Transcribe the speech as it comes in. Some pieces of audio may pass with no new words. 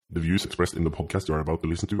The views expressed in the podcast you are about to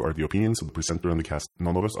listen to are the opinions of the presenter and the cast.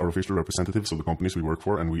 None of us are official representatives of the companies we work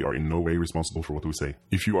for, and we are in no way responsible for what we say.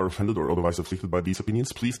 If you are offended or otherwise afflicted by these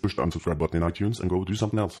opinions, please push the unsubscribe button in iTunes and go do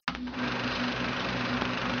something else. My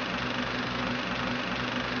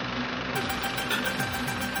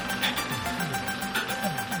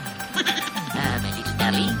little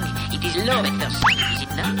darling, it is love at first sight, is it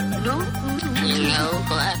not? No? You know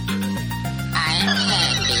what? I'm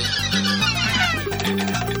happy.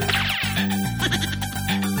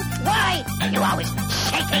 Why are you always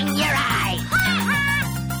shaking your eye?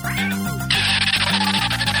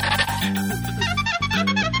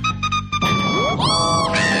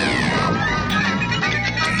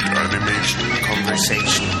 Animation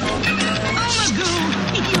conversation.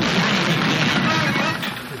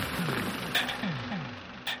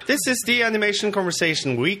 This is the Animation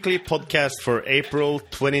Conversation Weekly podcast for April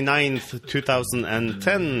 29th,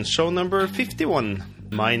 2010, show number 51.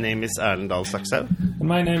 My name is Erlend Dahl-Sakshaug.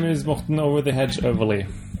 My name is Morten Over the Hedge Overly.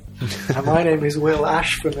 And my name is Will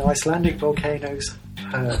Ash from the Icelandic volcanoes.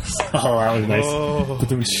 Oh, that was nice. Oh,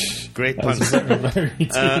 great That was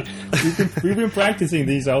puns. we've been practicing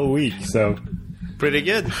these all week, so Pretty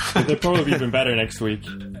good. they'll probably be even better next week.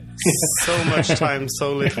 So much time,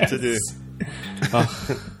 so little to do. Oh,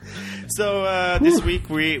 So this week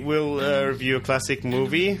we will review a classic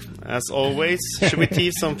movie, as always. Should we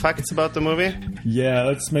tease some facts about the movie? yeah,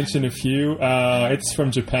 let's mention a few. It's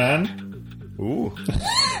from Japan. Ooh.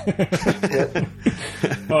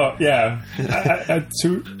 Oh, yeah.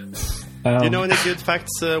 Do you know any good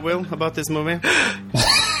facts, Will, about this movie?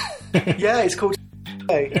 Yeah, it's called.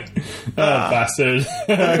 Bastard.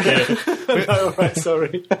 Okay. No, right,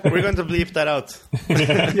 sorry. We're going to bleep that out.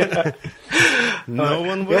 Yeah. No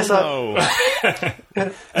one will Yes, know.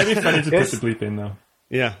 It'd be funny to put the bleep in, though.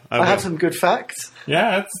 Yeah, I will. have some good facts.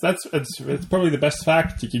 Yeah, it's probably the best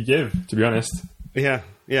fact you could give, to be honest. Yeah.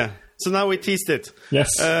 So now we teased it. Yes.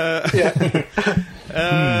 Yeah.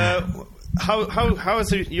 How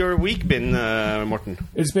has your week been, Morten?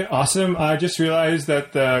 It's been awesome. I just realized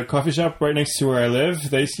that the coffee shop right next to where I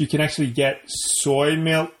live, you can actually get soy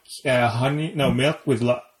milk, milk with...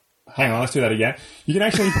 Hang on, let's do that again. You can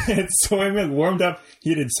actually get soy milk, warmed up,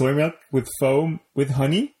 heated soy milk with foam with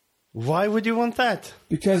honey. Why would you want that?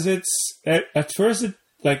 Because it's... At first,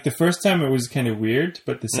 the first time it was kind of weird,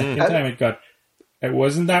 but the second time it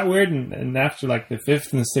wasn't that weird, and after like the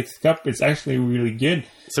fifth and the sixth cup, it's actually really good.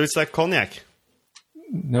 So it's like cognac.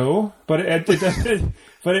 No, but it doesn't.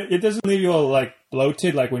 But it doesn't leave you all like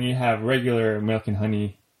bloated like when you have regular milk and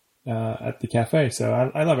honey at the cafe. So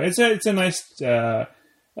I love it. It's a nice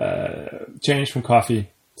change from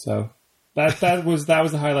coffee. So that was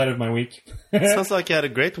the highlight of my week. Sounds like you had a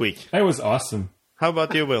great week. It was awesome. How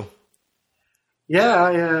about you, Will?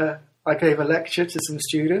 Yeah, I gave a lecture to some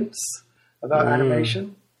students about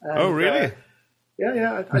animation. And, Oh, really?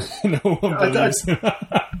 Yeah. No one believes.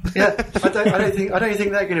 Yeah, I don't think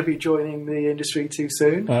they're going to be joining the industry too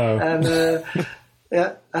soon. Oh. And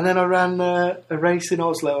and then I ran a race in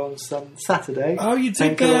Oslo on some Saturday. Oh, you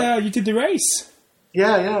did the race.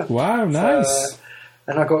 Yeah. Wow, nice.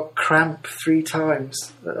 And I got cramp 3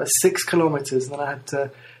 times, 6 kilometres, and then I had to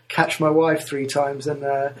catch my wife 3 times, and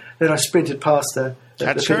then I sprinted past her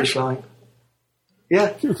at the finish line.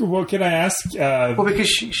 Yeah. What can I ask? Well, because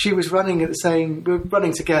she was running at the same... We were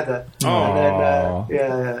running together. Oh. And then,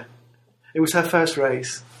 yeah. It was her first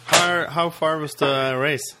race. How far was the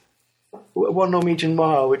race? 1 Norwegian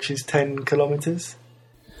mile, which is 10 kilometres.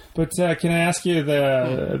 But can I ask you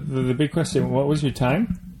the big question? What was your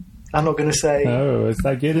time? I'm not going to say... Oh, it's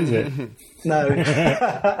that good, is it? No. Did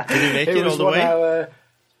you make it all the way?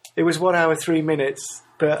 It was 1 hour, 3 minutes.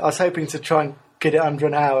 But I was hoping to try and get it under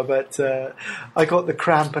an hour, but I got the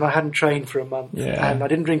cramp and I hadn't trained for a month. Yeah. And I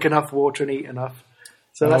didn't drink enough water and eat enough.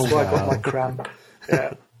 So that's why I got my cramp.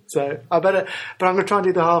 Yeah. So I better... But I'm going to try and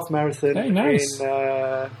do the half marathon. Hey, nice.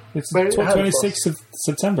 It's 26th of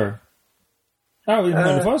September. Oh, in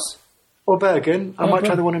Hönefoss? Or Bergen. I might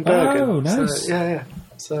try the one in Bergen. Oh, nice. So, yeah.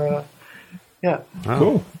 So, yeah. Oh.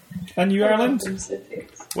 Cool. And you, Ireland?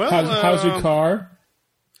 Well, How's your car?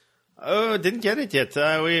 Oh, didn't get it yet.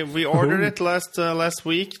 We ordered it last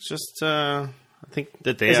week. Just I think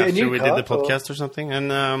the day after we did the podcast or something,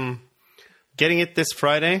 and getting it this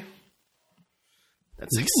Friday.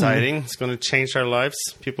 That's exciting. It's going to change our lives.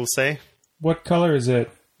 People say. What color is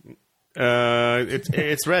it?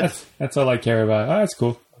 It's red. That's all I care about. Oh, that's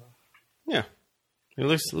cool. Yeah, it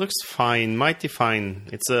looks fine, mighty fine.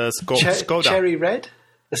 It's a Skoda. Cherry red?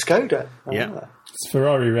 A Skoda? Yeah. It's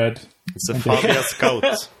Ferrari red. It's a Fabia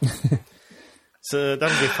Scout. So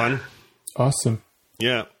that'll be fun. Awesome.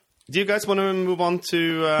 Yeah. Do you guys want to move on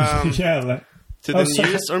to to the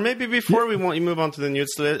news? Or maybe before we move on to the news,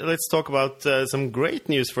 let's talk about some great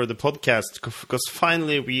news for the podcast, because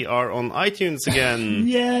finally we are on iTunes again.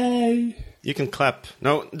 Yay! You can clap.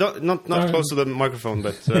 No, not close to the microphone,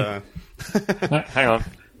 but... Hang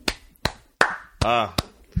on.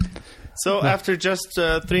 So after just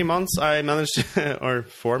 3 months, I managed, or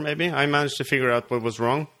 4 maybe, I managed to figure out what was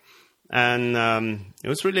wrong. And it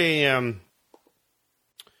was really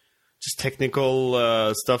just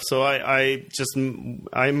technical stuff. So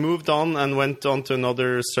I moved on and went on to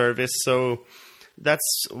another service. So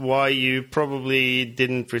that's why you probably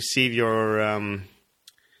didn't receive your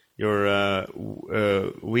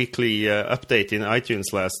weekly update in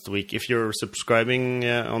iTunes last week. If you're subscribing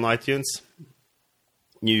on iTunes,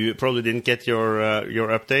 you probably didn't get your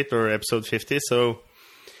update or episode 50. So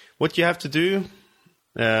what you have to do,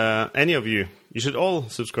 any of you should all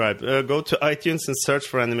subscribe. Go to iTunes and search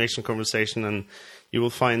for Animation Conversation, and you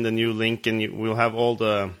will find a new link, and we'll have all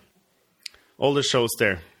the shows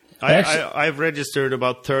there. I've registered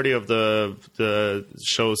about 30 of the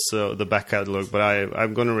shows, the back catalog, but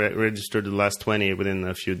I'm going to register the last 20 within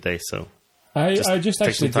a few days. So I just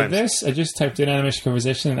actually did this. I just typed in Animation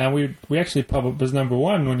Conversation, and we actually pop up as number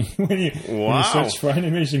one when you search for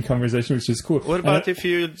Animation Conversation, which is cool. What about if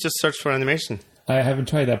you just search for animation? I haven't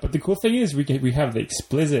tried that, but the cool thing is we have the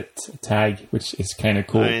explicit tag, which is kind of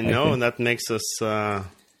cool. I know, and that makes us... How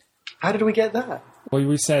did we get that? Well,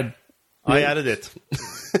 we said... I added it.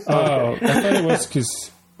 Oh, I thought it was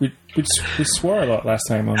because we swore a lot last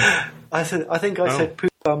time on. I think I said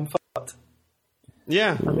poop fart.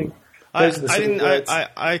 Yeah. I think those are the words.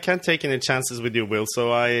 I can't take any chances with you, Will.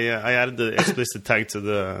 So I added the explicit tag to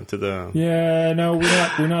the. Yeah, no,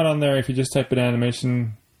 we're not on there if you just type in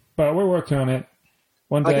animation, but we're working on it.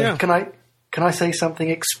 One day. Yeah. Can I say something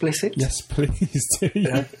explicit? Yes, please do.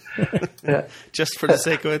 Yeah. Yeah. Just for the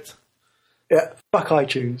sake of it. Yeah. Fuck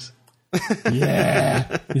iTunes.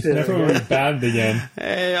 Yeah. He's never going to be banned again.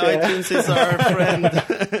 Hey, iTunes is our friend.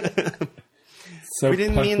 We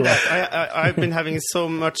didn't mean that. I've been having so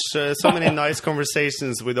many nice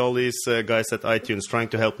conversations with all these guys at iTunes trying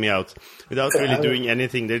to help me out without really doing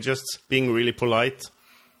anything. They're just being really polite.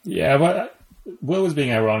 Yeah, but Will was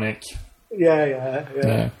being ironic. Yeah.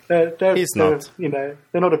 He's not. They're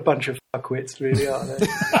not a bunch of fuckwits, really, are they?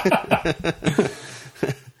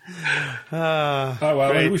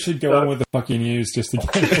 Maybe we should go on with the fucking news just to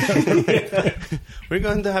get it. We're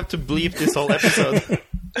going to have to bleep this whole episode.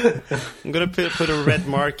 I'm going to put a red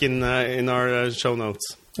mark in our show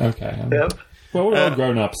notes. Okay. Yep. Well, we're all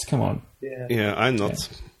grown-ups. Come on. Yeah, I'm not.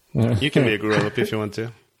 Yeah. You can be a grown-up if you want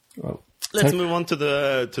to. Well, let's move on to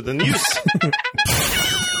the news.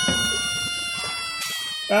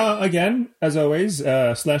 Again, as always,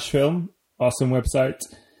 /film, awesome website.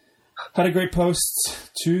 Had a great post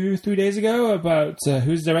 2-3 days ago about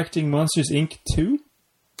who's directing Monsters, Inc. 2.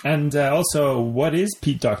 And also, what is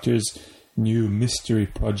Pete Docter's new mystery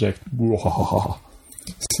project?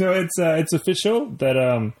 So it's official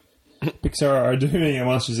that Pixar are doing a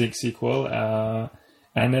Monsters, Inc. sequel.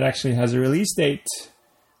 And it actually has a release date,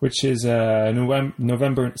 which is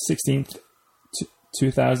November 16th,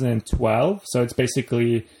 2012. So it's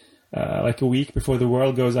basically... like a week before the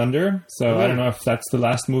world goes under. So I don't know if that's the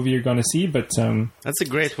last movie you're going to see, but... that's a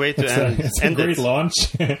great way to end It's a great launch.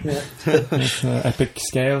 It's an epic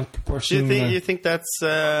scale proportion. Do you think that's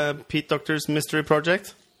Pete Docter's mystery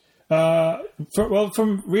project?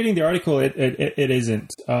 From reading the article, it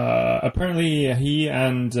isn't. Apparently, he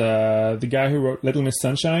and the guy who wrote Little Miss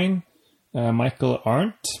Sunshine, Michael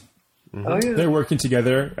Arndt, they're working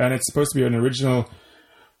together, and it's supposed to be an original...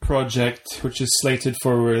 project which is slated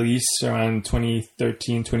for release around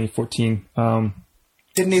 2013, 2014.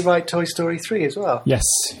 Didn't he write Toy Story 3 as well? Yes,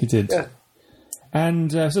 he did. Yeah.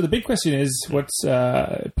 And so the big question is, what's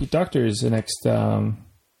Pete Docter's next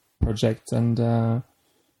project? And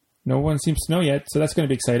no one seems to know yet, so that's going to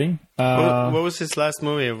be exciting. What was his last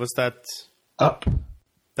movie? Was that... Up.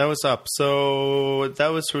 That was Up. So that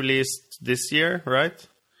was released this year, right?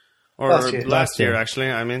 Or last year, actually,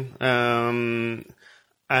 I mean.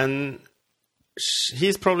 And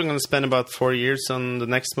he's probably going to spend about 4 years on the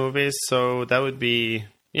next movie, so that would be,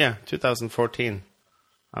 2014,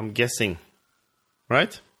 I'm guessing.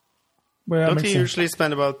 Right? Well, don't you usually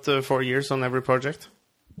spend about 4 years on every project?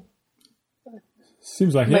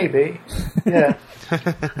 Seems like maybe. Yeah.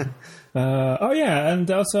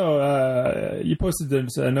 And also, you posted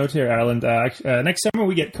a note here, Alan. Next summer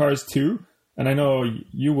we get Cars 2, and I know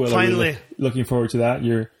you will. Finally. Looking forward to that.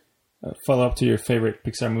 Your follow-up to your favorite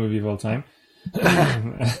Pixar movie of all time.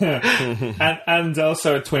 and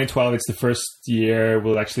also 2012, it's the first year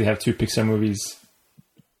we'll actually have 2 Pixar movies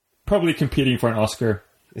probably competing for an Oscar.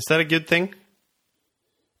 Is that a good thing?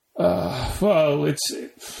 Well,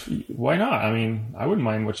 why not? I mean, I wouldn't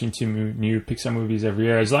mind watching 2 new Pixar movies every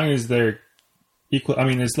year, as long as they're equal. I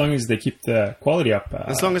mean, as long as they keep the quality up.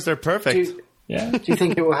 As long as they're perfect. Do you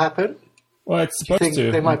think it will happen? Well, it's supposed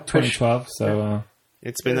to. They might in 2012, so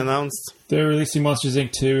it's been announced. They're releasing Monsters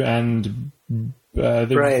Inc. 2, and they've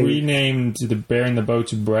renamed The Bear in the Boat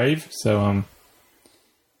to Brave. So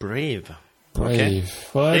Brave. Okay.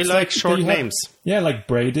 Well, they like short names. Yeah, like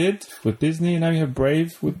Brave did with Disney, and now you have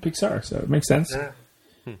Brave with Pixar, so it makes sense. Yeah.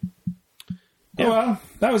 Oh, well,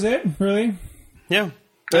 that was it, really. Yeah.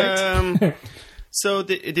 So,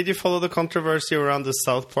 did you follow the controversy around the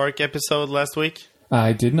South Park episode last week?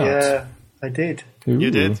 I did not. Yeah, I did. Ooh.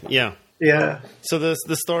 You did? Yeah. Yeah. So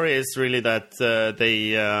the story is really that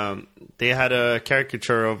they had a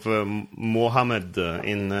caricature of Mohammed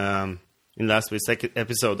in last week's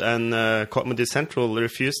episode, and Comedy Central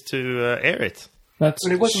refused to air it. That's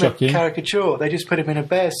Well, it wasn't shocking. a caricature. They just put him in a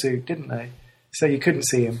bear suit, didn't they? So you couldn't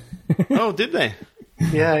see him. Oh, did they?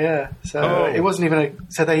 Yeah. So it wasn't even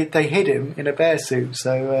So they hid him in a bear suit.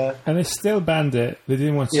 So And they still banned it. They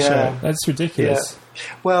didn't want to show it. That's ridiculous. Yeah.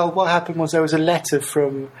 Well, what happened was there was a letter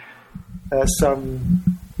from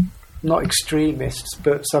some, not extremists,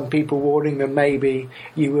 but some people warning them maybe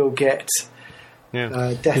you will get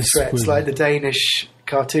death threats like the Danish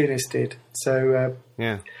cartoonist did. So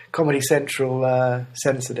Comedy Central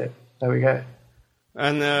censored it. There we go.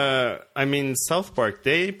 And I mean, South Park,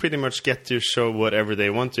 they pretty much get to show whatever they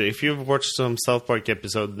want to. If you've watched some South Park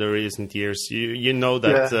episode the recent years, you know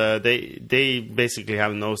that they basically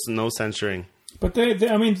have no censoring. But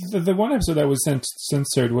I mean, the one episode that was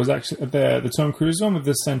censored was actually the Tom Cruise one with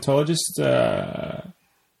the Scientologist. That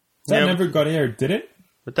never got aired, did it?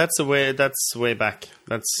 But that's way back.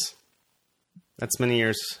 That's many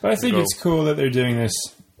years. But I think it's cool that they're doing this.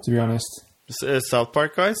 To be honest, South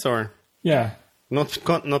Park guys, or not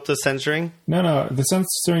the censoring. No, the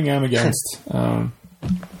censoring I'm against. But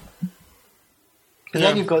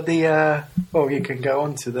then you've got the. You can go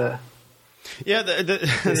on to the. Yeah,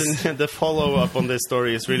 the follow up on this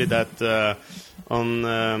story is really that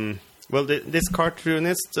this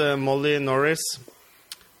cartoonist Molly Norris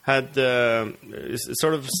had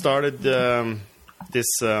sort of started this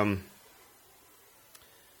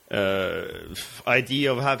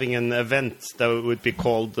idea of having an event that would be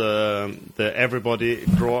called the Everybody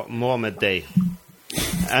Draw Mohammed Day.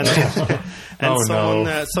 And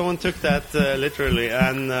someone took that literally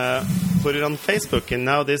and put it on Facebook, and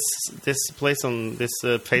now this place on this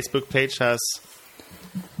Facebook page has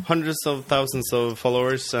hundreds of thousands of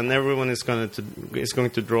followers, and everyone is going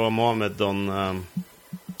to draw Mohammed on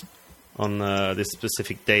this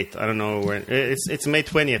specific date. I don't know when. It's May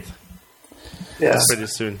 20th. Yeah, pretty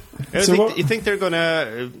soon. You think they're going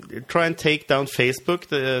to try and take down Facebook,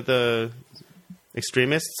 the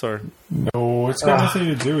extremists, or no? It's got nothing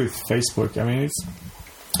to do with Facebook. I mean, it's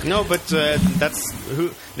no, but that's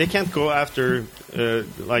who they can't go after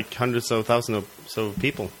like hundreds of thousands of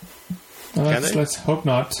people. Let's hope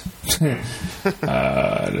not.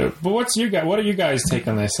 But what do you guys take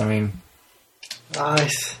on this? I mean, I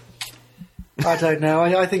don't know.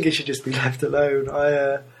 I think it should just be left alone.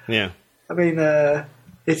 I mean,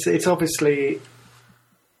 it's obviously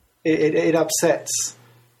it upsets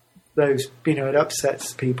those, it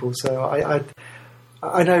upsets people. So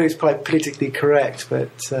I know it's quite politically correct,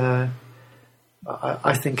 but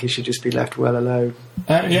I think it should just be left well alone.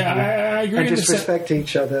 I agree. And just respect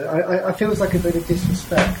each other. I feel it's like a bit of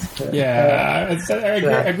disrespect. But,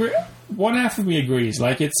 I agree. One half of me agrees.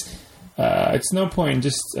 Like it's no point in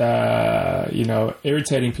just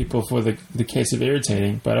irritating people for the case of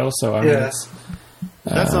irritating, but also I mean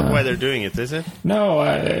that's not why they're doing it, is it?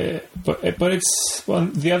 No, but it's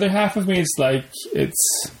the other half of me is like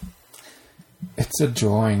it's a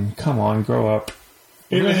drawing. Come on, grow up.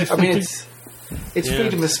 It's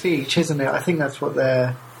freedom of speech, isn't it? I think that's what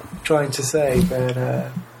they're trying to say, but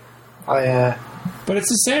But it's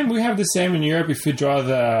the same. We have the same in Europe. If you draw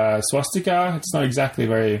the swastika, it's not exactly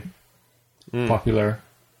very popular.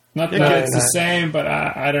 Not that it's the same, but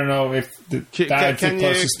I don't know if that's the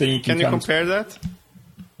closest thing you can come. Can you compare that?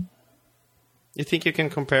 You think you can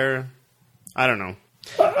compare? I don't know.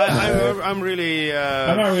 I'm really.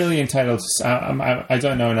 I'm not really entitled to. I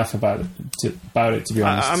don't know enough about it to be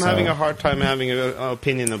honest. I'm having a hard time having an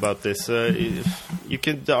opinion about this. You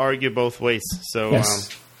could argue both ways. So, yes.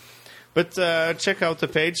 But check out the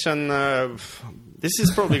page, and this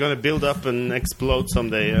is probably going to build up and explode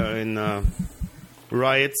someday in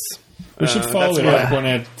riots. We should follow it up when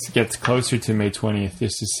it gets closer to May 20th,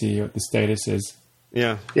 just to see what the status is.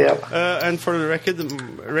 Yeah. And for the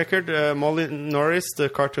record, Molly Norris, the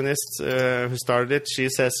cartoonist who started it, she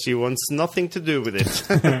says she wants nothing to do with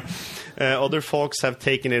it. Other folks have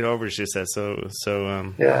taken it over, she says.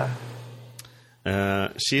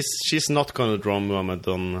 She's not going to draw Muhammad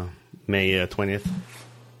on May 20th.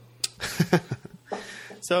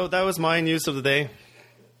 So that was my news of the day.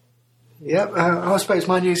 Yep, I suppose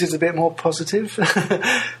my news is a bit more positive.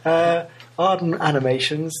 Arden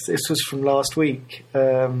Animations, this was from last week,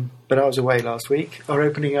 but I was away last week, are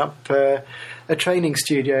opening up a training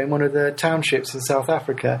studio in one of the townships in South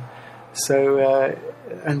Africa. So,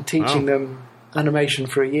 and teaching them animation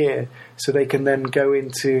for a year, so they can then go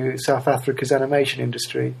into South Africa's animation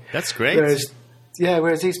industry. That's great.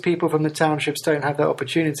 Whereas these people from the townships don't have that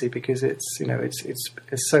opportunity because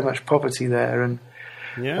it's so much poverty there, and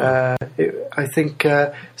I think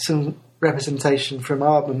some representation from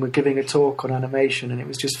Aardman were giving a talk on animation, and it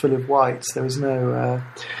was just full of whites. There was no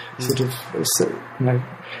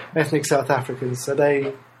ethnic South Africans. So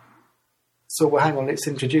they thought, well, hang on, let's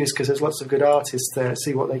introduce, because there's lots of good artists there.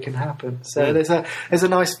 See what they can happen. So there's a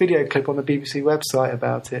nice video clip on the BBC website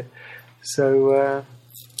about it. So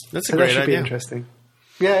that's a great that should idea. Be interesting.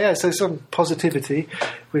 Yeah. So some positivity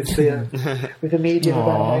with the medium of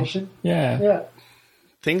animation. Yeah.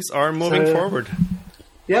 Things are moving forward.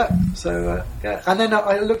 Yeah. So and then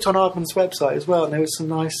I looked on Aardman's website as well, and there was a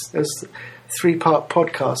 3-part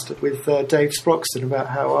podcast with Dave Sproxton about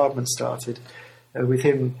how Aardman started. With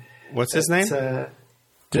him. What's his name?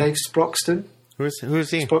 Dave Sproxton. Who is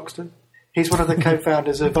he? Sproxton. He's one of the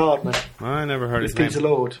co-founders of Aardman. I never heard his name. Peter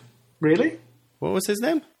Lord. Really? What was his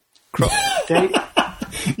name? Dave.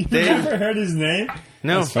 You've never heard his name?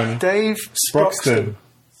 No. That's funny. Dave Sproxton.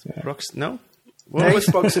 No? Dave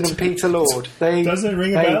Sproxton and Peter Lord. Does it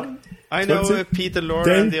ring a bell? I know Peter Lord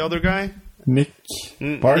and the other guy. Nick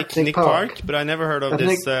Park. Nick Park, but I never heard of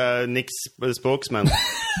this Nick's spokesman.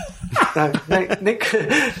 No,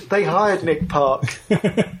 they hired Nick Park.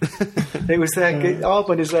 It was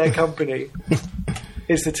Aardman is their company.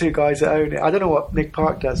 It's the two guys that own it. I don't know what Nick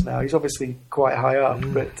Park does now. He's obviously quite high up,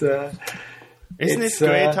 but isn't it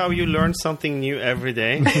great how you learn something new every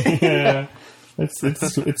day? Yeah, it's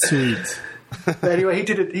sweet. But anyway, he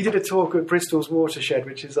did a talk at Bristol's Watershed,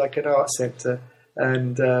 which is like an art centre,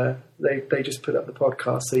 and they just put up the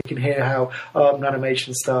podcast so you can hear how Aardman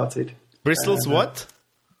Animation started. Bristol's what?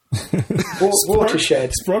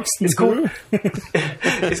 Watershed. It's called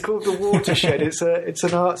the Watershed. It's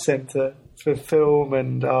an art centre for film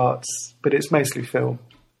and arts, but it's mostly film.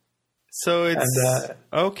 So it's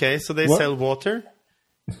okay. So they sell water.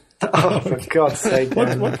 Oh, for God's sake!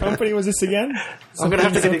 What company was this again? I'm going to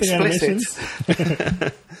have to get explicit.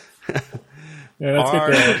 Yeah, let's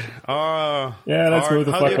get there. Let's move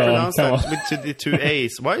the fuck on. How do you pronounce that with the 2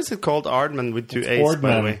 A's? Why is it called Aardman with 2 A's,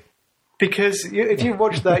 by the way? Because if you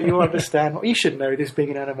watch that, you'll understand. You should know this,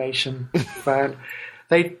 being an animation fan.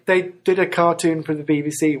 They did a cartoon for the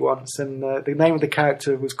BBC once, and the name of the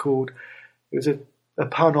character was a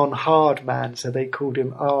pun on hard man, so they called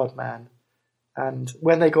him Aardman. And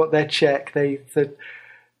when they got their check, they said,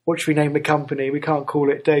 what should we name the company? We can't call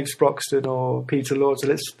it Dave Sproxton or Peter Lord, so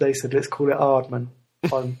they said, let's call it Aardman,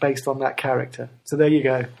 based on that character. So there you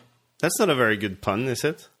go. That's not a very good pun, is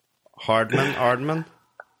it? Hardman, Aardman?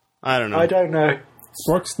 I don't know. I don't know.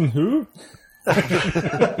 Sproxton who?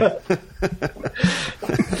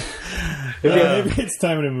 Maybe it's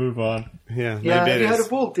time to move on. Yeah, maybe have you heard of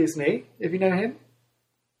Walt Disney? Have you know him?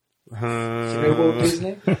 Do you know Walt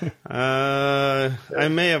Disney? I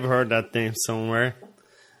may have heard that name somewhere.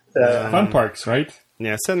 Fun Parks, right?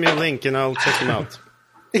 Yeah, send me a link and I'll check him out.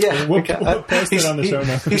 Yeah, we'll post it on the show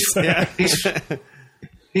notes.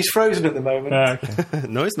 He's frozen at the moment. Okay.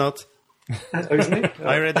 No, he's not. Oh, isn't he?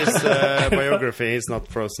 I read his biography. He's not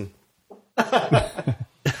frozen. So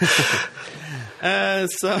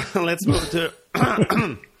let's move to...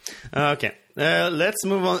 Okay. Let's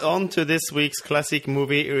move on to this week's classic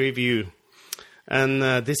movie review. And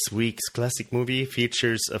this week's classic movie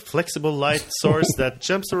features a flexible light source that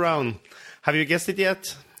jumps around. Have you guessed it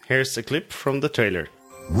yet? Here's a clip from the trailer.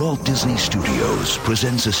 Walt Disney Studios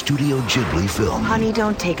presents a Studio Ghibli film. Honey,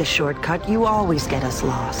 don't take a shortcut. You always get us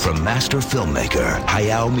lost. From master filmmaker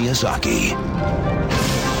Hayao Miyazaki.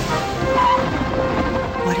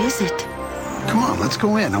 What is it? Come on, let's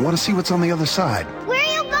go in. I want to see what's on the other side. Where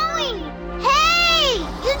are you going? Hey!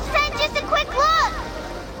 You said just a quick look!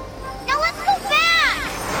 Now let's go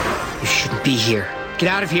back! You shouldn't be here. Get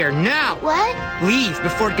out of here, now! What? Leave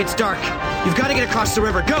before it gets dark. You've got to get across the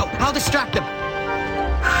river. Go! I'll distract them.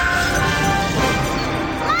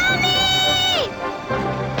 Mommy!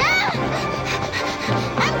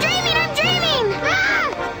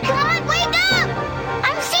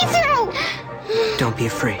 be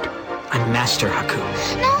afraid. I'm Master Haku.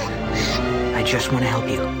 No! I just want to help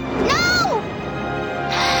you. No!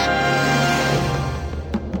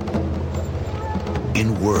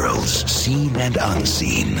 In worlds seen and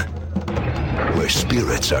unseen, where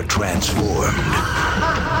spirits are transformed.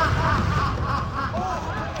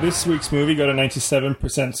 This week's movie got a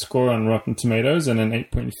 97% score on Rotten Tomatoes and an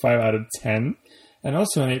 8.5 out of 10, and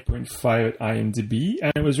also an 8.5 at IMDb,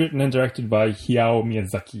 and it was written and directed by Hayao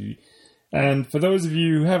Miyazaki. And for those of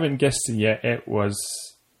you who haven't guessed it yet, it was...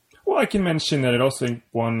 Well, I can mention that it also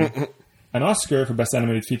won an Oscar for Best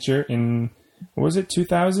Animated Feature in... What was it,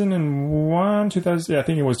 2001? 2000? Yeah, I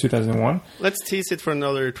think it was 2001. Let's tease it for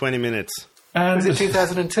another 20 minutes. And was it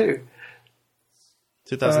 2002?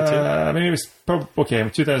 2002? Maybe it was... Okay,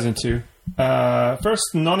 2002. First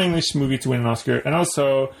non-English movie to win an Oscar. And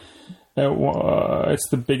also, it's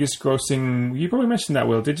the biggest grossing... You probably mentioned that,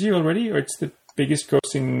 Will. Did you already? Or it's the biggest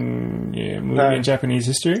grossing movie in Japanese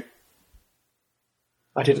history?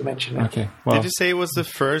 I didn't mention it. Okay. Well, did you say it was the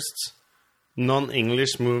first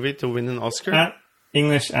non-English movie to win an Oscar?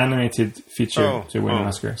 English animated feature to win an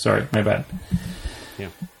Oscar. Sorry, my bad. Yeah.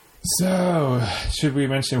 So, should we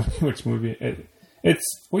mention which movie? It's...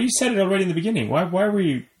 Well, you said it already in the beginning. Why were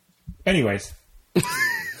you... Anyways.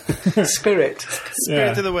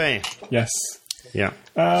 Spirited Away. Yes. Yeah.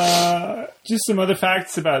 Just some other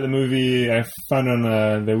facts about the movie I found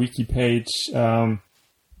on the wiki page.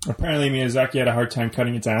 Apparently Miyazaki had a hard time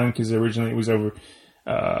cutting it down because originally it was over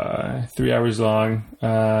 3 hours long,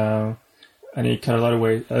 and he cut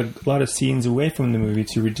a lot of scenes away from the movie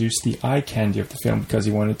to reduce the eye candy of the film because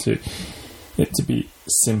he wanted it to be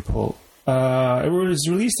simple. It was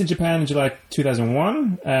released in Japan in July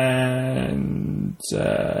 2001 and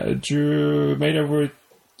made over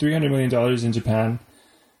 $300 million in Japan.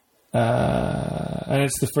 And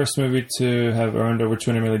it's the first movie to have earned over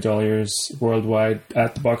 $200 million worldwide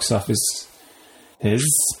at the box office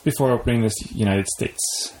before opening the United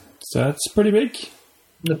States. So that's pretty big.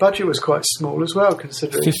 The budget was quite small as well,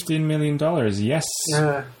 considering. $15 million, yes.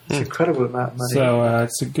 Yeah, it's an incredible amount of money. So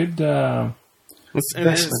it's a good...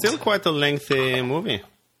 it's still quite a lengthy movie.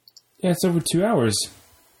 Yeah, it's over 2 hours.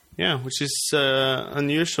 Yeah, which is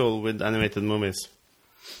unusual with animated movies.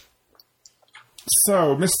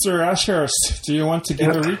 So, Mr. Ashurst, do you want to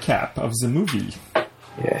give a recap of the movie?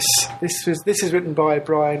 Yes, this is written by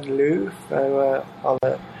Brian Liu. So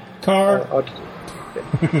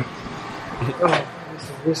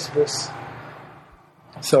this.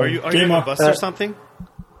 Sorry, are you on a bus or something?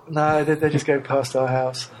 No, they're just going past our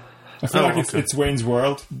house. I feel like it's Wayne's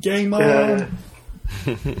World. Game on!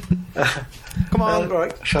 Come on,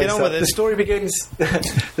 right, get on with it. The story begins.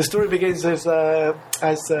 The story begins as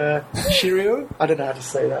Shiryu. I don't know how to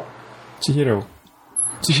say that. Chihiro.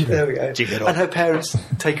 There we go. Chihiro. And her parents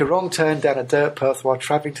take a wrong turn down a dirt path while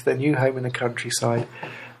travelling to their new home in the countryside.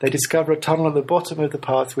 They discover a tunnel at the bottom of the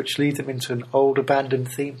path which leads them into an old abandoned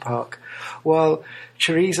theme park. While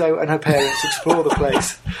Chorizo and her parents explore the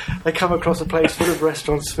place, they come across a place full of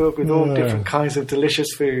restaurants filled with all different kinds of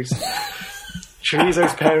delicious foods.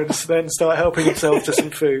 Chorizo's parents then start helping themselves to some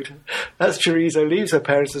food. As Chorizo leaves her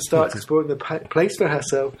parents and starts exploring the place for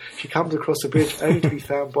herself, she comes across a bridge only to be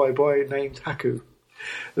found by a boy named Haku.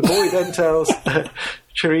 The boy then tells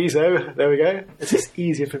Chorizo, there we go, this is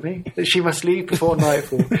easier for me, that she must leave before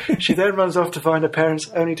nightfall. She then runs off to find her parents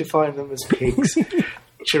only to find them as pigs.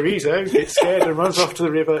 Chorizo gets scared and runs off to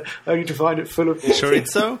the river only to find it full of water.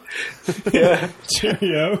 Chorizo? Yeah.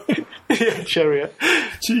 Cheerio. Yeah, Cheerio.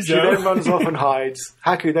 She then runs off and hides.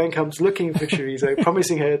 Haku then comes looking for Chorizo,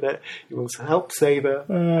 promising her that he will help save her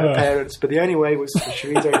parents, but the only way was for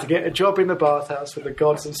Chorizo to get a job in the bathhouse for the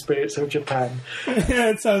gods and spirits of Japan.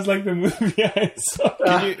 Yeah, it sounds like the movie I saw.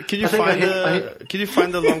 Can you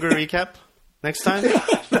find the longer recap next time?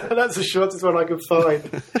 That's the shortest one I could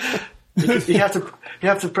find. You have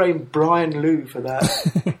to blame Brian Liu for that.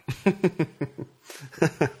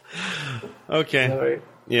 Okay. Sorry.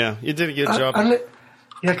 Yeah, you did a good job.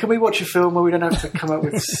 Can we watch a film where we don't have to come up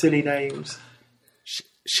with silly names?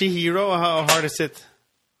 Shihiro, how hard is it?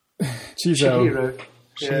 Shihiro.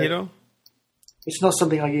 Shihiro? It's not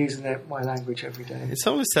something I use in my language every day. It's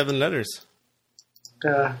only 7 letters.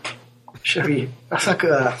 No.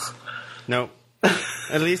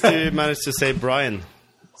 At least you managed to say Brian.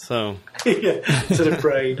 So instead of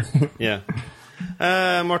brain. Yeah.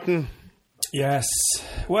 Martin. Yes.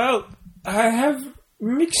 Well, I have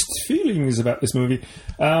mixed feelings about this movie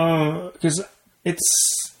because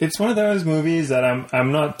it's one of those movies that I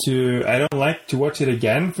don't like to watch it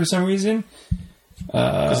again for some reason.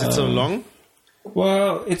 Because it's so long.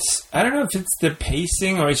 Well, I don't know if it's the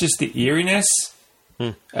pacing or it's just the eeriness.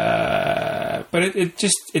 but it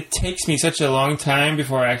takes me such a long time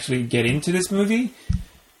before I actually get into this movie.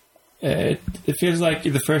 It feels like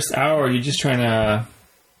the first hour you're just trying to,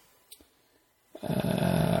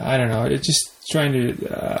 I don't know, it's just trying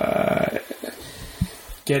to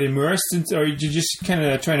get immersed, or you're just kind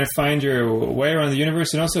of trying to find your way around the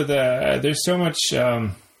universe. And also there's so much,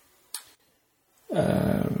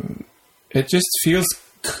 it just feels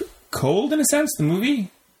cold in a sense, the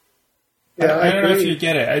movie. Yeah, I don't know if you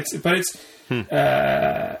get it.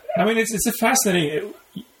 I mean, it's a fascinating.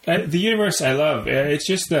 The universe I love. It's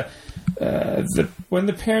just the when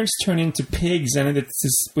the parents turn into pigs and it's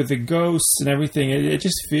just with the ghosts and everything. It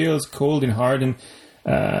just feels cold and hard, and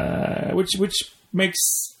which makes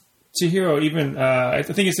Chihiro even. I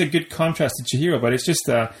think it's a good contrast to Chihiro, but it's just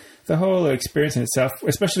the whole experience in itself,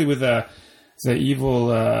 especially with the evil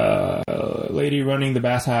lady running the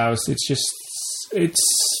bathhouse.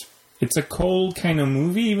 It's a cold kind of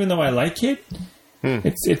movie, even though I like it.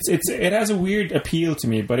 It has a weird appeal to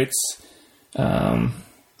me, but it's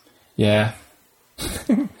yeah.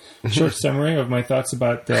 Short summary of my thoughts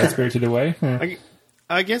about Spirited Away.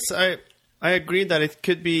 I guess I agree that it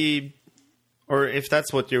could be, or if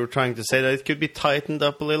that's what you were trying to say, that it could be tightened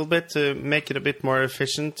up a little bit to make it a bit more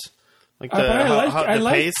efficient, like the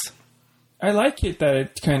pace. I like it that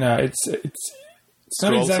it kind of it's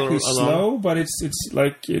not exactly slow, but it's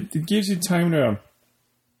like it gives you time to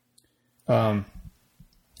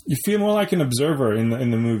you feel more like an observer in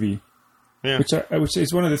the movie, which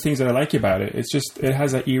is one of the things that I like about it. It's just it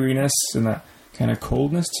has that eeriness and that kind of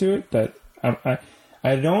coldness to it that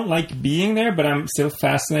I don't like being there, but I'm still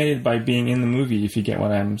fascinated by being in the movie. If you get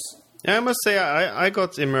what I'm. I must say I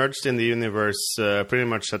got immersed in the universe pretty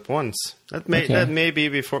much at once. That may be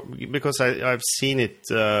before, because I've seen it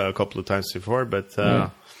a couple of times before, but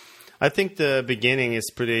I think the beginning is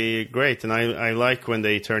pretty great, and I like when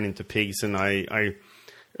they turn into pigs, and one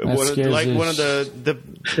of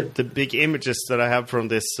the big images that I have from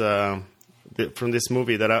this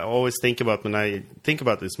movie that I always think about when I think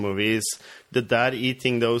about this movie is the dad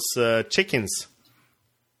eating those chickens.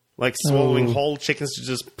 Like swallowing whole chickens,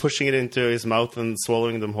 just pushing it into his mouth and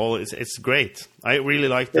swallowing them whole. It's great. I really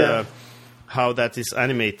like how that is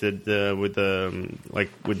animated with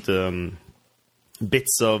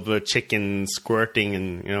bits of chicken squirting,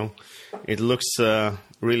 and it looks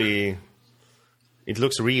really. It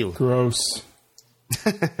looks real. Gross.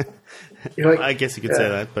 I guess you could say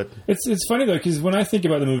that, but it's funny though, because when I think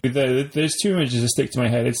about the movie, there's two images that stick to my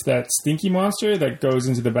head. It's that stinky monster that goes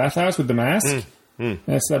into the bathhouse with the mask. And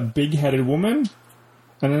it's that big-headed woman,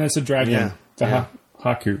 and then it's a dragon,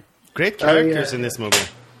 Haku. Great characters in this movie.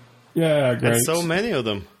 Yeah, great. And so many of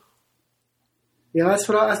them. Yeah, that's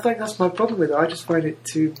what I think. That's my problem with it. I just find it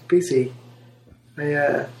too busy.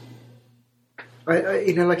 I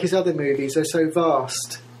like his other movies, they're so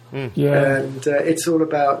vast. And it's all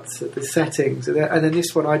about the settings, and then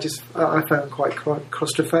this one I found quite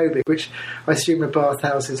claustrophobic, which I assume a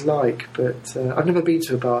bathhouse is like, but I've never been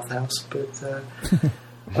to a bathhouse, but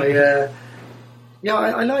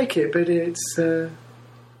I like it, but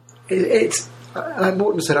it's like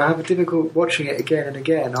Morten said, I have a difficult watching it again and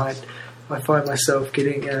again. I find myself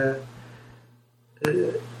getting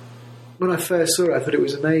when I first saw it I thought it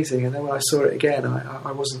was amazing, and then when I saw it again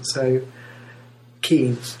I wasn't so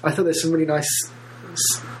keen. I thought there's some really nice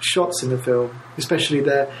shots in the film, especially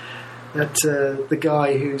the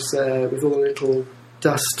guy who's with all the little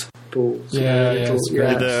dust balls.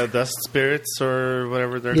 The dust spirits or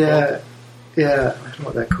whatever they're called. Yeah, I don't know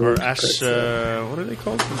what they're called. Or ash. What are they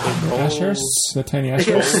called? Ashers, the tiny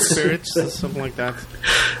ashers. Spirits, something like that.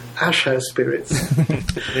 Asher spirits.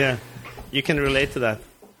 Yeah, you can relate to that.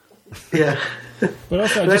 Yeah. But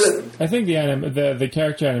also, I think the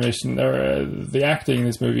character animation or the acting in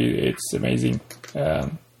this movie, it's amazing.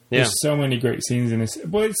 There's so many great scenes in this.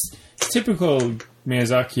 Well, it's typical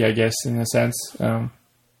Miyazaki, I guess, in a sense. It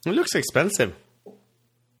looks expensive.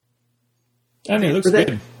 And it looks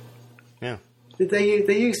good. Yeah. They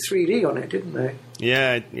used 3D on it, didn't they?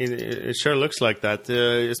 Yeah, it sure looks like that.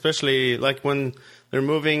 Especially like when they're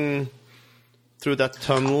moving through that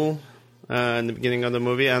tunnel. In the beginning of the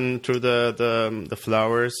movie, and through the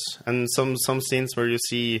flowers, and some scenes where you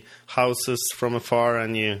see houses from afar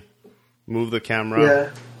and you move the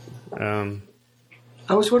camera. Yeah.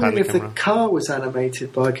 I was wondering if the car was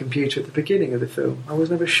animated by a computer at the beginning of the film. I was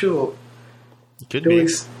never sure. Could be.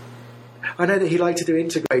 I know that he liked to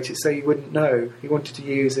integrate it so you wouldn't know. He wanted to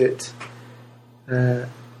use it.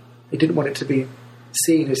 He didn't want it to be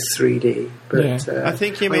seen as 3D, but I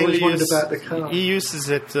think he mainly he uses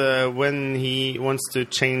it when he wants to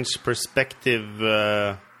change perspective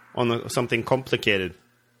on something complicated.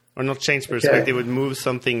 or not change perspective. It would move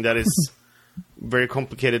something that is very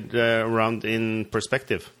complicated around in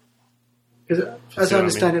perspective. As I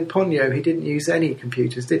understand, in Ponyo, he didn't use any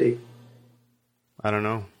computers, did he? I don't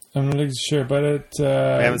know. I'm not really sure, but it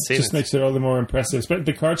just makes it all the more impressive. But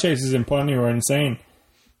the car chases in Ponyo are insane.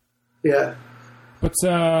 Yeah. But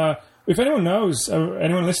if anyone knows,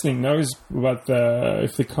 anyone listening knows about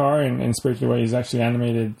if the car in Spirited Away is actually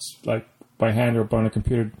animated like by hand or on a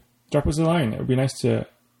computer, drop us a line. It would be nice to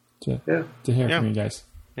hear from you guys.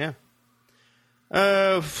 Yeah.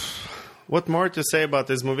 What more to say about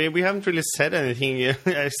this movie? We haven't really said anything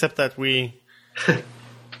except that we...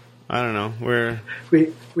 I don't know.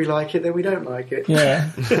 We like it, then we don't like it. Yeah.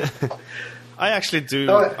 I actually do.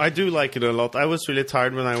 I do like it a lot. I was really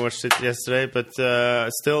tired when I watched it yesterday, but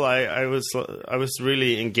still, I was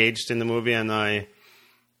really engaged in the movie, and I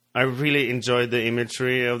really enjoyed the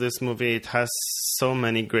imagery of this movie. It has so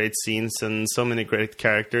many great scenes and so many great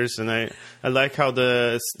characters, and I like how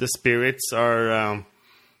the spirits are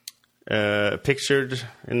pictured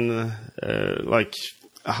in like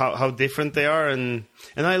how different they are, and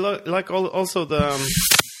I like also the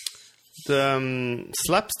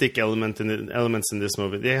slapstick elements in this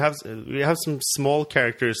movie. We have some small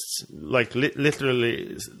characters, like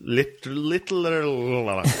literally I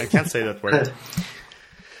can't say that word.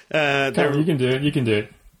 You can do it. You can do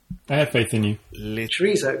it. I have faith in you.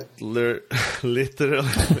 Chorizo.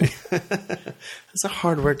 Literally. That's a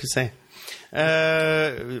hard word to say.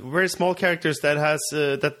 Very small characters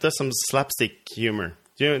that does some slapstick humor.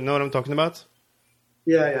 Do you know what I'm talking about?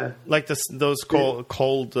 Yeah. Like those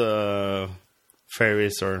cold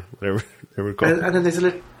fairies or whatever they were called. And then there's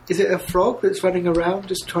is it a frog that's running around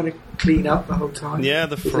just trying to clean up the whole time? Yeah,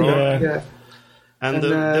 the frog. Yeah. And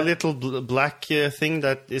the little black thing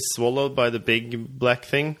that is swallowed by the big black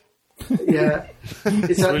thing. Yeah.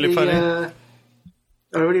 Is that really funny.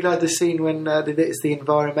 I really like the scene when it's the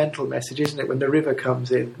environmental message, isn't it? When the river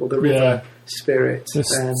comes in, or the river spirit. The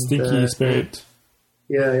stinky spirit.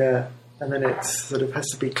 Yeah. And then it sort of has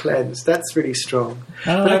to be cleansed. That's really strong.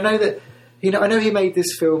 But I know that, I know he made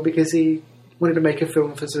this film because he wanted to make a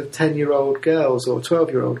film for sort of 10-year-old girls or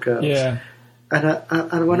 12-year-old girls. Yeah.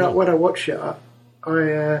 And when I watch it,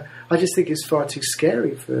 I just think it's far too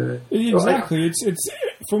scary for... Exactly. It's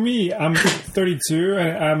for me, I'm 32,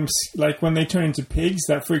 and I'm like, when they turn into pigs,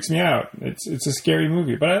 that freaks me out. It's a scary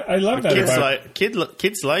movie. But I love that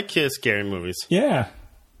kids like scary movies. Yeah.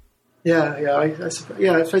 Yeah, I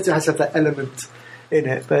suppose it has to have that element in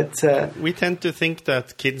it, but... we tend to think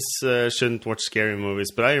that kids shouldn't watch scary movies,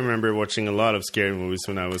 but I remember watching a lot of scary movies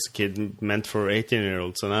when I was a kid, meant for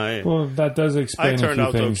 18-year-olds, and Well, that does explain a few turned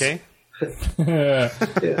out things. Okay.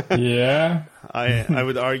 Yeah. I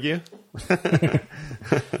would argue.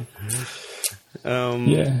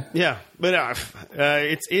 Yeah, but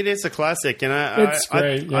it is a classic, and it's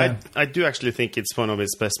great. I do actually think it's one of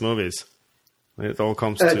his best movies. It all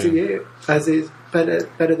comes to... Do you? As is better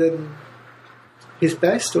than his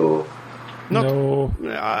best, or no?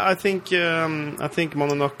 I think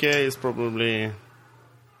Mononoke is probably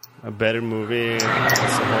a better movie as a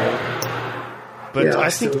whole. But I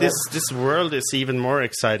think this world is even more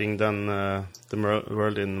exciting than the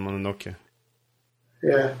world in Mononoke.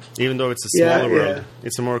 Yeah. Even though it's a smaller world,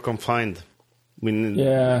 it's a more confined. But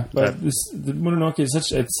the Mononoke is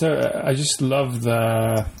such. I just love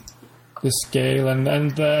the scale and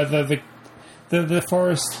the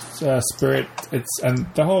forest spirit. And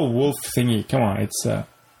the whole wolf thingy. Come on, it's.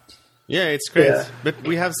 It's great. Yeah. But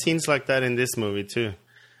we have scenes like that in this movie too.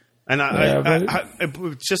 And I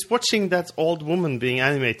just watching that old woman being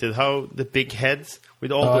animated, how the big head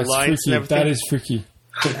with all the lines freaky. and everything. That is freaky.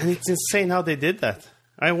 And it's insane how they did that.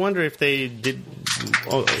 I wonder if they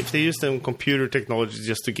used some computer technology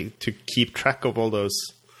just to keep track of all those.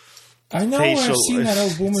 I know where I've seen that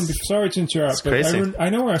old woman before. Sorry to interrupt, but I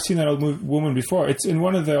know where I've seen that old woman before. It's in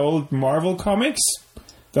one of the old Marvel comics,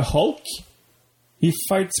 the Hulk. He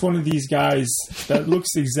fights one of these guys that looks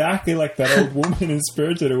exactly like that old woman in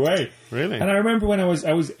Spirited Away. Really? And I remember when I was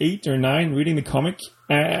 8 or 9 reading the comic,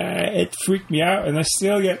 it freaked me out, and I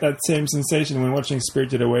still get that same sensation when watching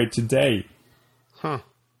Spirited Away today. Huh.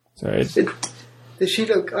 So does she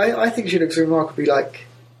look? I think she looks remarkably like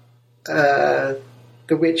the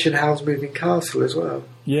witch in Howl's Moving Castle as well.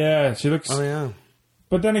 Yeah, she looks. Oh yeah.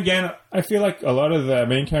 But then again, I feel like a lot of the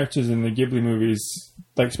main characters in the Ghibli movies,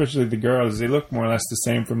 like especially the girls, they look more or less the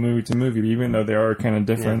same from movie to movie, even though they are kind of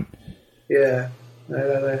different. Yeah.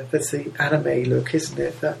 That's the anime look, isn't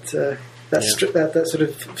it? That sort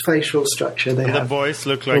of facial structure they have. The boys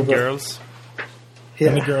look like girls.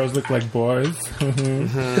 And the girls look like boys.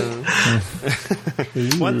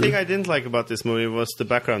 One thing I didn't like about this movie was the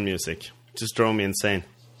background music. It just drove me insane.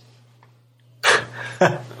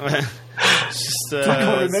 I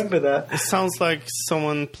can't remember that. It sounds like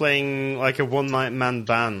someone playing like a one-man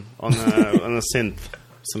band on a synth.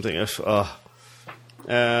 Something.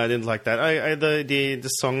 I didn't like that. The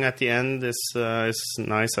song at the end is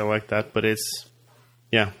nice. I like that, but it's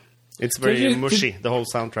very mushy. The whole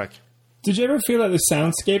soundtrack. Did you ever feel like the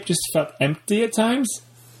soundscape just felt empty at times?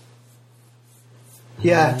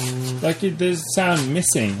 Yeah, like there's sound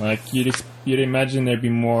missing. Like you'd imagine there'd be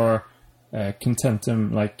more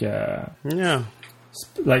contentum,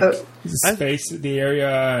 space, the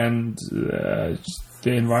area, and the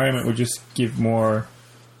environment would just give more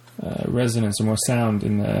resonance or more sound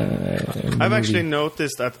in the I've actually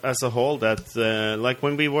noticed that as a whole that like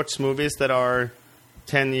when we watch movies that are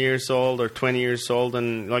 10 years old or 20 years old,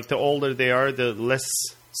 and like the older they are, the less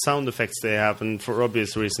sound effects they have, and for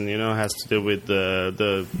obvious reason, has to do with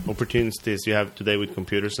the opportunities you have today with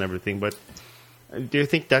computers and everything. But do you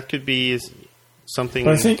think that could be something?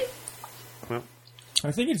 I think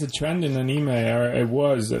it's a trend in anime, or it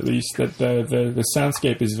was at least, that the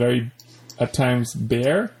soundscape is very at times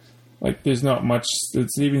bare. Like there's not much.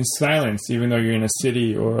 It's even silence, even though you're in a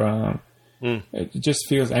city, or it just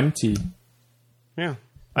feels empty. Yeah,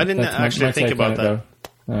 I didn't actually think about that.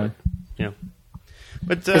 Yeah,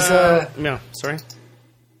 but yeah, sorry.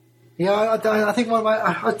 Yeah, I think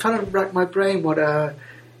I'm trying to rack my brain what I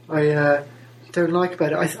don't like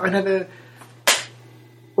about it. I never,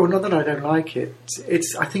 or not that I don't like it.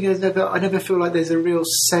 I think I never feel like there's a real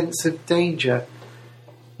sense of danger.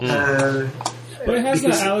 Well, it has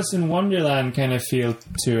that Alice in Wonderland kind of feel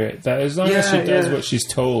to it. That as long as she does what she's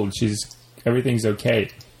told, everything's okay.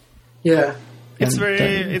 Yeah. It's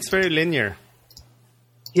very linear.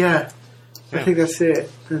 Yeah, I think that's it.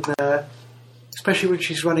 And, especially when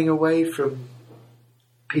she's running away from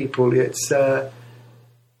people, it's. But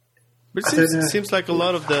it seems like a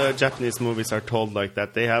lot of the Japanese movies are told like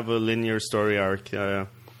that. They have a linear story arc,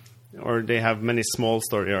 or they have many small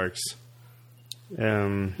story arcs.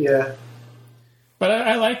 Yeah. But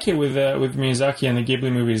I like it with Miyazaki and the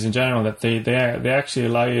Ghibli movies in general, that they actually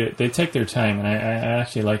allow you. They take their time, and I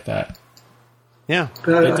actually like that. Yeah,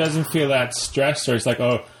 it doesn't feel that stressed, or it's like,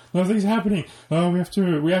 oh, nothing's happening. Oh, we have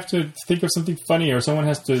to think of something funny, or someone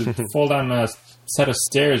has to fall down a set of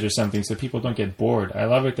stairs or something, so people don't get bored. I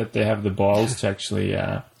love it that they have the balls to actually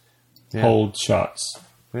hold shots.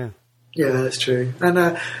 Yeah, that's true.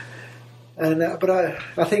 And but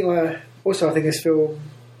I think this film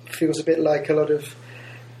feels a bit like a lot of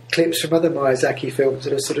clips from other Miyazaki films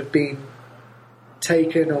that have sort of been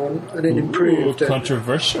taken on and then improved.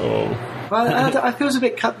 Controversial. I feel it's a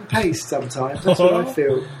bit cut and paste sometimes. That's what I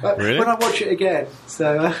feel. Really? When I watch it again,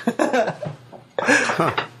 so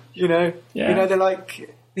they're like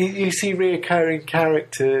you see reoccurring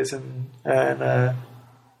characters, and I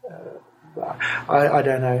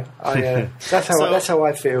don't know. That's how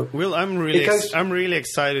I feel. Will, I'm really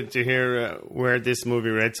excited to hear where this movie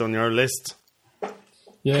rates on your list.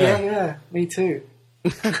 Yeah, me too.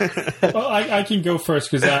 Well, I can go first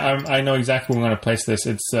because I know exactly where I'm going to place this.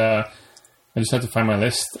 It's I just have to find my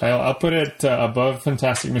list. I'll put it above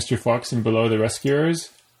Fantastic Mr. Fox and below The Rescuers.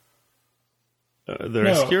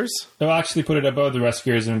 Rescuers? I'll actually put it above The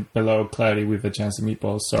Rescuers and below Cloudy with a Chance of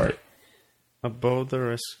Meatballs. Sorry. Above The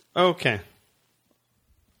Rescuers. Okay.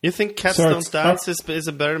 You think Cats Don't Dance is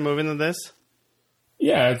a better movie than this?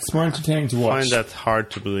 Yeah, it's more entertaining to watch. I find that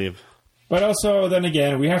hard to believe. But also, then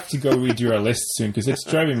again, we have to go redo our list soon because it's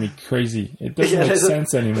driving me crazy. It doesn't make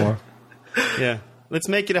sense anymore. Yeah. Let's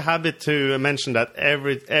make it a habit to mention that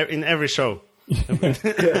in every show.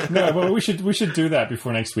 No, but we should do that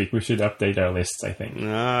before next week. We should update our lists, I think.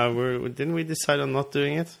 Didn't we decide on not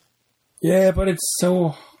doing it? Yeah, but it's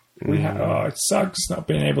so... it sucks not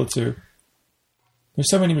being able to. There's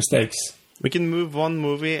so many mistakes. We can move one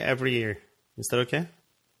movie every year. Is that okay?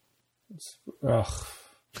 Ugh.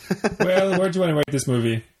 Well, where do you want to rate this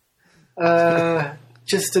movie?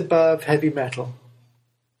 Just above Heavy Metal.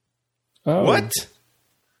 Oh. What?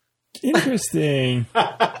 Interesting.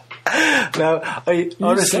 No,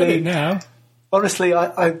 honestly, said it now. Honestly,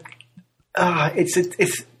 it's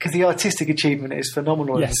because the artistic achievement is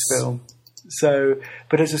phenomenal in this film. So,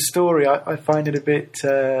 but as a story, I find it a bit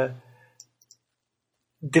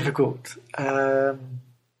difficult. I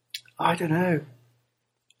don't know.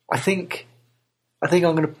 I think I'm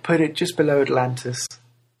going to put it just below Atlantis.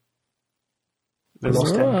 The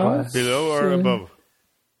Lost Empire. Below or above?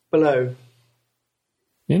 Below.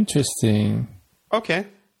 Interesting. Okay.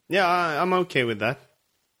 Yeah, I'm okay with that.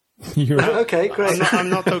 Okay, great. I'm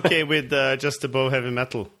not okay with just above heavy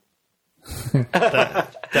metal.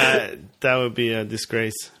 that would be a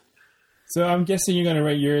disgrace. So I'm guessing you're going to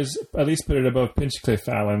rate yours, at least put it above Pinchcliffe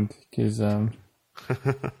Island, because...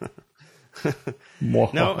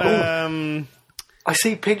 No, I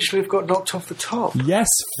see Pinchcliffe got knocked off the top. Yes,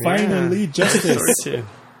 finally, justice.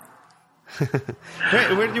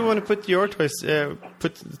 Where do you want to put your Put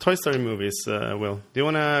the Toy Story movies, Will? Do you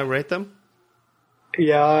want to rate them?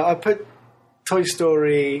 Yeah, I put Toy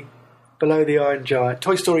Story below the Iron Giant.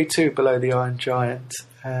 Toy Story 2 below the Iron Giant.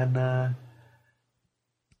 And and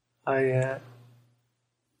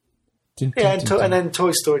then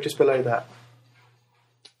Toy Story just below that.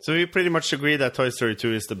 So we pretty much agree that Toy Story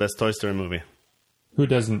 2 is the best Toy Story movie. Who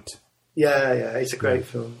doesn't? Yeah, it's a great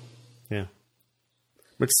film. Yeah.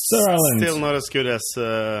 But Ireland. Still not as good as...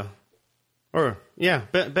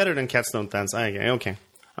 better than Cats Don't Dance. Okay.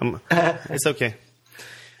 It's okay.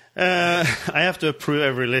 I have to approve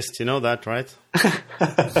every list, you know that, right?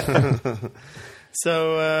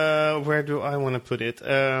 So, where do I want to put it?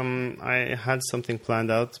 I had something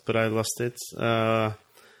planned out, but I lost it. I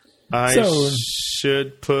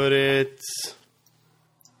should put it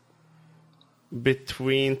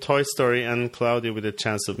between Toy Story and Cloudy with a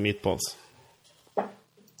Chance of Meatballs.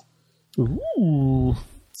 Ooh.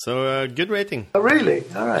 So, good rating. Oh, really?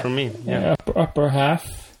 All right. For me, yeah. Upper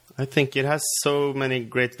half. I think it has so many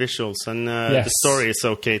great visuals, and the story is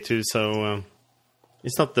okay too. So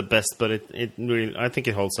it's not the best, but it really, I think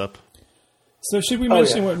it holds up. So should we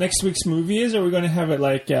mention what next week's movie is? Or are we going to have it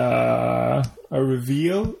like a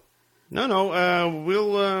reveal? No.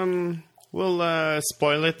 We'll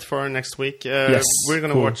spoil it for next week. Yes, we're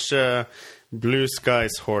going to watch Blue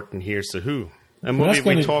Skies Horton Hears a Who. A movie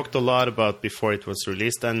we talked a lot about before it was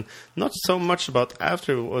released, and not so much about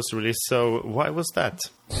after it was released. So why was that?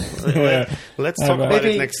 Let's talk about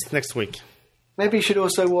it next week. Maybe you should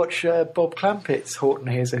also watch Bob Clampett's Horton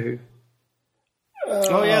Hears a Who.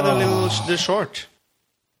 The short.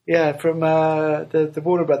 Yeah, from the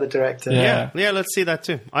Warner Brother director. Yeah, let's see that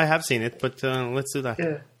too. I have seen it, but let's do that.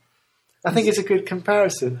 Yeah, I think it's a good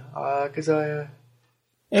comparison because it'd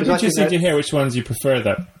be interesting to hear which ones you prefer,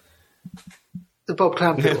 though. The Bob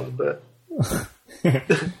Clampett one, but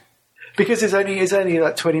because it's only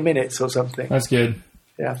like 20 minutes or something. That's good.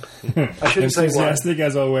 Yeah, I shouldn't say why. Enthusiastic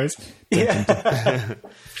as always. Yeah.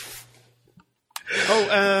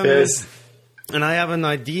 Yes. And I have an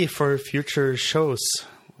idea for future shows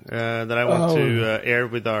that I want to air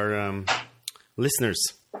with our listeners.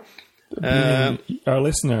 Our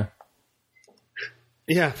listener.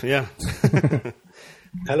 Yeah.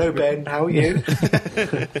 Hello, Ben. How are you?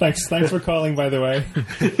 Thanks for calling, by the way.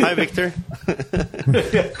 Hi, Victor.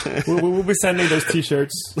 We'll be sending those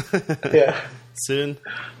T-shirts. Yeah. Soon.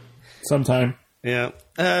 Sometime. Yeah.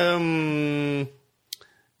 I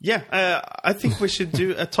think we should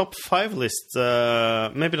do a top 5 list.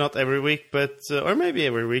 Maybe not every week, but or maybe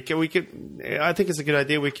every week. I think it's a good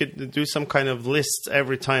idea. We could do some kind of list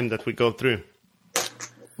every time that we go through.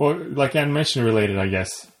 Well, like animation related, I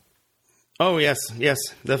guess. Oh yes,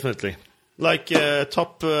 definitely. Like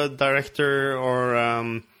top director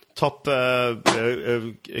or top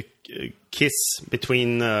kiss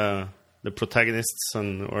between the protagonists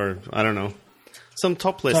or I don't know, some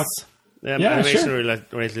top lists. Animation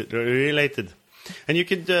related. And you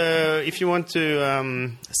could, if you want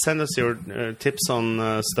to send us your tips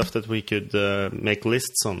on stuff that we could make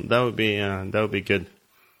lists on, that would be good.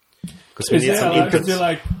 Because we need some input. Is there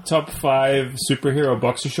like top 5 superhero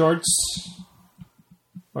boxer shorts?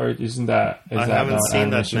 Or isn't that? I haven't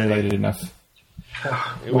seen that many. Related enough.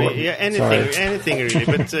 Anything really,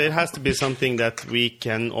 but it has to be something that we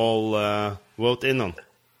can all vote in on.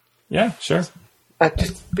 Yeah, sure.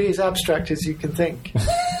 Just be as abstract as you can think.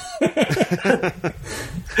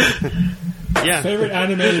 Yeah. Favorite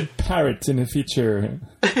animated parrot in a feature.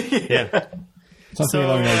 Yeah. Something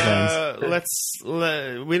along those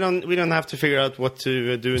lines. We don't have to figure out what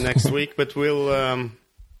to do next week, but we'll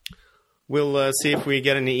see if we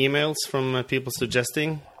get any emails from people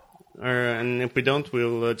suggesting, and if we don't,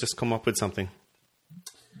 we'll just come up with something.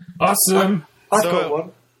 Awesome. I've got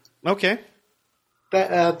one. Okay.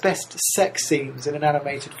 Best sex scenes in an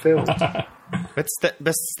animated film.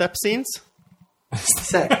 Best step scenes?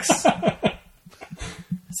 Sex.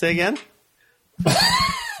 Say again?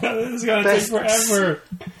 This is going to take forever.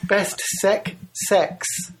 Best sex.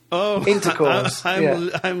 Oh, intercourse.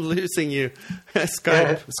 I'm losing you.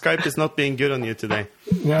 Skype is not being good on you today.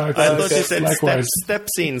 No, I thought you said step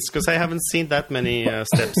scenes because I haven't seen that many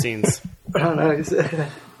step scenes. Oh, no.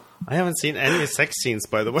 I haven't seen any sex scenes,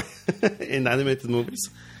 by the way, in animated movies.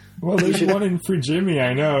 Well, there's one in Fujimi,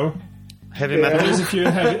 I know. Heavy metal. There's a few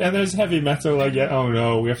and there's heavy metal. Like, oh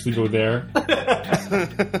no, we have to go there.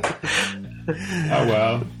 Oh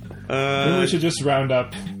well. Maybe we should just round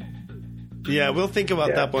up. Yeah, we'll think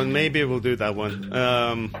about that one. Maybe we'll do that one.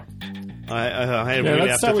 I really have to think about that one.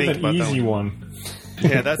 Let's start with an easy one.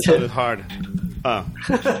 Yeah, that sounded hard.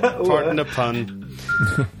 Pardon the pun.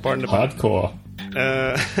 Pardon the pun. Hardcore.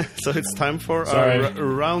 So it's time for our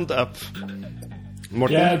roundup.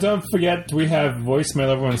 Morten? Yeah, don't forget we have voicemail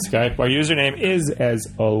over on Skype. Our username is, as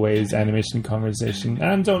always, Animation Conversation.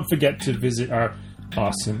 And don't forget to visit our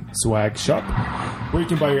awesome swag shop, where you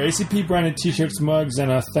can buy your ACP branded t-shirts, mugs, and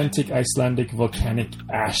authentic Icelandic volcanic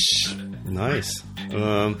ash. Nice.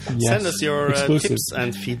 Send us your tips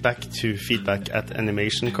and feedback to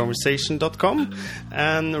feedback@animationconversation.com,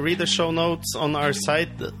 and read the show notes on our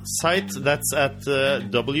site that's at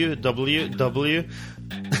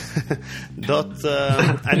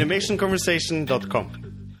www.animationconversation.com.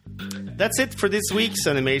 That's it for this week's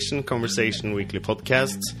Animation Conversation Weekly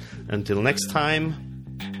podcast. Until next time,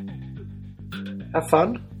 have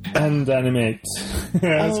fun and animate.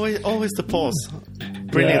 always the pause.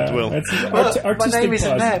 Brilliant, Will. My name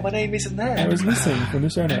isn't there. My name isn't there. I was missing from the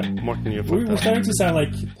show note. Morten, you're we're starting to sound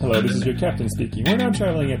like, hello, this is your captain speaking. We're now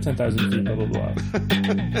traveling at 10,000 feet, blah, blah, blah.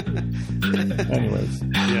 Anyways.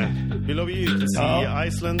 Yeah. We love you. You can see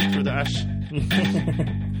Iceland through the ash.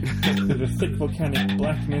 Through the thick volcanic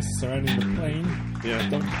blackness surrounding the plane. Yeah.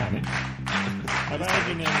 Don't panic. I'm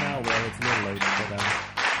adding in now where it's a little late, but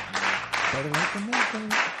better late than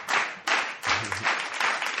never.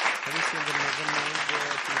 Have you seen the Nevermind?